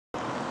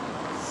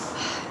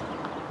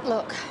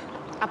Look,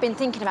 I've been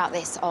thinking about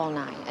this all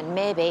night, and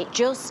maybe,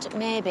 just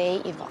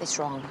maybe, you've got this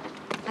wrong.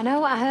 I know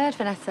what I heard,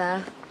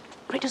 Vanessa.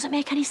 But it doesn't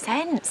make any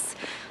sense.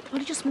 They've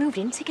only just moved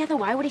in together.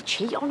 Why would he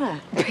cheat on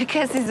her?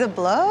 Because he's a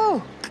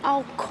bloke.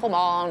 Oh, come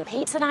on.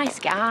 Pete's a nice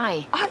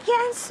guy. Oh,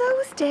 yeah, and so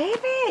was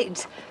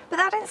David. But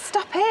that didn't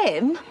stop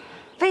him.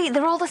 Pete,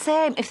 they're all the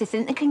same. If they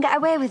think they can get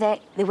away with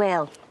it, they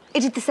will. He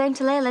did the same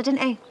to Layla,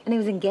 didn't he? And he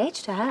was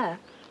engaged to her.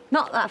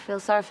 Not that I feel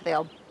sorry for the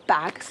old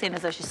bag, seeing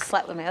as though she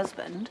slept with my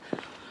husband.